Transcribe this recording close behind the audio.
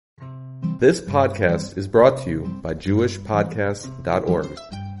This podcast is brought to you by JewishPodcasts.org.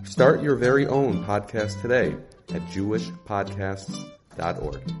 Start your very own podcast today at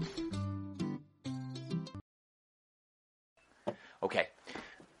JewishPodcasts.org. Okay,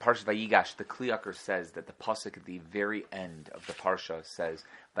 Parsha Vayigash, the Kli Yakar says that the pasuk at the very end of the parsha says,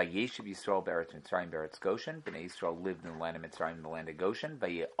 "Vayeshiv Yisrael be'eretz Mitzrayim be'eretz Goshen." Bnei Yisrael lived in the land of Mitzrayim, in the land of Goshen.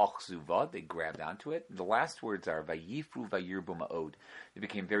 Vaye'achzuva, they grabbed onto it. The last words are Vayifru vayirbu ma'od. They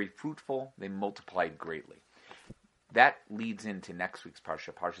became very fruitful. They multiplied greatly. That leads into next week's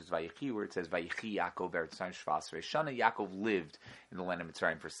parsha, Parshas Vayechi, where it says, "Vayechi Yaakov be'eretz Shvas Shana." Yaakov lived in the land of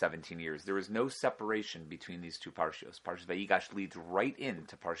Mitzrayim for 17 years. There is no separation between these two parshas. Parshas Vayigash leads right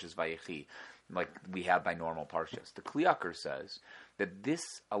into Parshas Vayechi, like we have by normal parshas. The Kli Yakar says that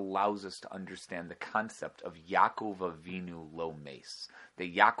this allows us to understand the concept of Yaakov Avinu lo mes,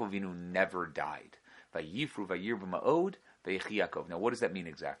 that Yaakov Avinu never died. Vayifru vayirbu ma'od. Yaakov. Now, what does that mean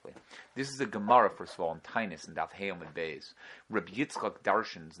exactly? This is a Gemara, first of all, in Tainus and Daf Hey Amud Beis. Rabbi Yitzchak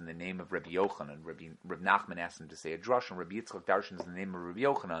darshans in the name of Rabbi Yochanan. Rabbi Nachman asked him to say a drush, and Rabbi Yitzchak darshans in the name of Rabbi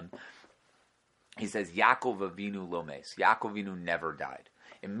Yochanan. He says, Yaakov Avinu lo mes. Yaakov Avinu never died.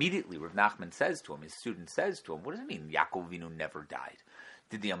 Immediately, Rabbi Nachman says to him, his student says to him, what does it mean Yaakov Avinu never died?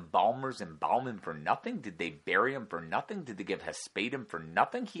 Did the embalmers embalm him for nothing? Did they bury him for nothing? Did they give hespedim for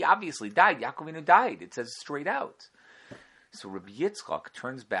nothing? He obviously died. Yaakov Avinu died. It says straight out. So Rabbi Yitzchak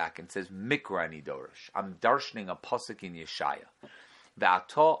turns back and says, Mikra ani dorish. I'm darshaning a pasuk in Yeshaya.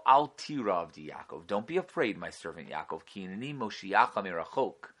 Ve'ato al tira avdi Yaakov. Don't be afraid, my servant Yaakov. Ki inani moshiacha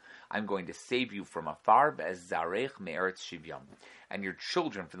mirachok. I'm going to save you from afar, be'ez zarech me'eretz shivyam, and your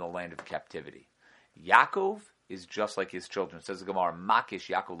children from the land of captivity. Yaakov is just like his children. Says the Gemara, Makish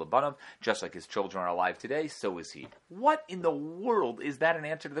Yaakov Labanov, just like his children are alive today, so is he. What in the world is that an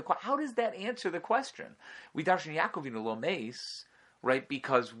answer to the question? How does that answer the question? We darshan Yaakov Avinu lo mes, right?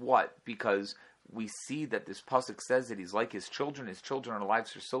 Because what? Because we see that this pasuk says that he's like his children are alive,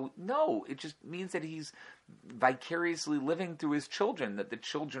 so no, it just means that he's vicariously living through his children, that the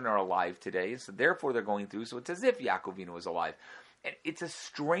children are alive today, so therefore they're going through, so it's as if Yaakov Avinu is alive. And it's a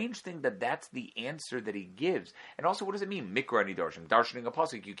strange thing that that's the answer that he gives. And also, what does it mean? Mikra ani darshan. Darshaning a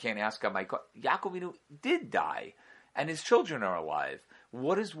pasuk, you can't ask on my... Yaakov Avinu did die, and his children are alive.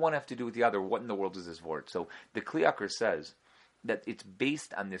 What does one have to do with the other? What in the world is this word? So the Kli Yakar says that it's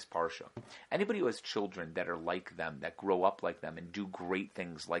based on this parsha. Anybody who has children that are like them, that grow up like them, and do great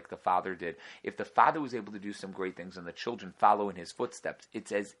things like the father did, if the father was able to do some great things and the children follow in his footsteps,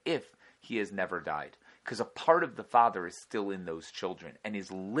 it's as if he has never died. Because a part of the father is still in those children and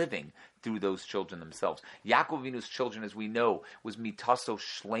is living through those children themselves. Yaakov Avinu's children, as we know, was mitaso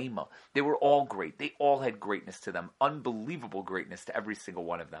shlema. They were all great. They all had greatness to them. Unbelievable greatness to every single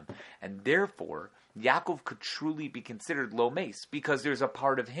one of them. And therefore, Yaakov could truly be considered lo mes, because there's a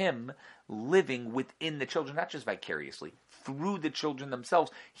part of him living within the children, not just vicariously, through the children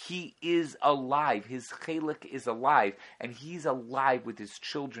themselves. He is alive. His chelik is alive, and he's alive with his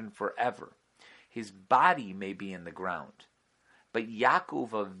children forever. His body may be in the ground, but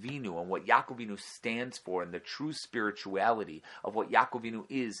Yaakov Avinu and what Yaakov Avinu stands for and the true spirituality of what Yaakov Avinu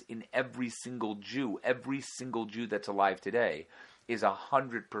is in every single Jew that's alive today, is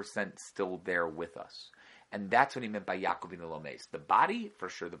 100% still there with us. And that's what he meant by Yaakov Avinu lo mes. The body, for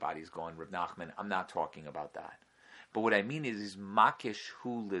sure the body's gone, Reb Nachman, I'm not talking about that. But what I mean is makish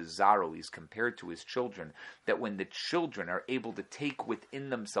hu lezaro. He's compared to his children, that when the children are able to take within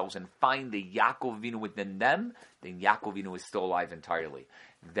themselves and find the Yaakov Avinu within them, then Yaakov Avinu is still alive entirely.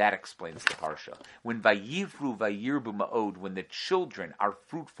 That explains the parsha. When vayivru vayirbu ma'od, when the children are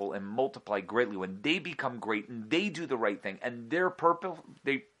fruitful and multiply greatly, when they become great and they do the right thing and their purpose,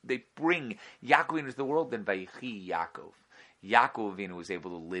 they bring Yaakov into the world, then vayichi Yaakov. Yaakov Avinu was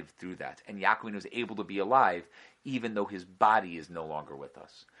able to live through that, and Yaakov Avinu was able to be alive even though his body is no longer with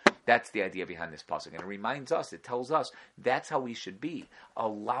us. That's the idea behind this pasuk, and it reminds us, it tells us, that's how we should be,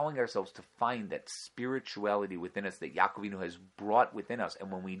 allowing ourselves to find that spirituality within us that Yaakov Avinu has brought within us,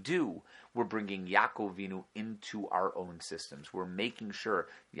 and when we do, we're bringing Yaakov Avinu into our own systems. We're making sure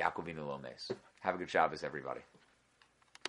Yaakov Avinu lo mes. Have a good Shabbos, everybody.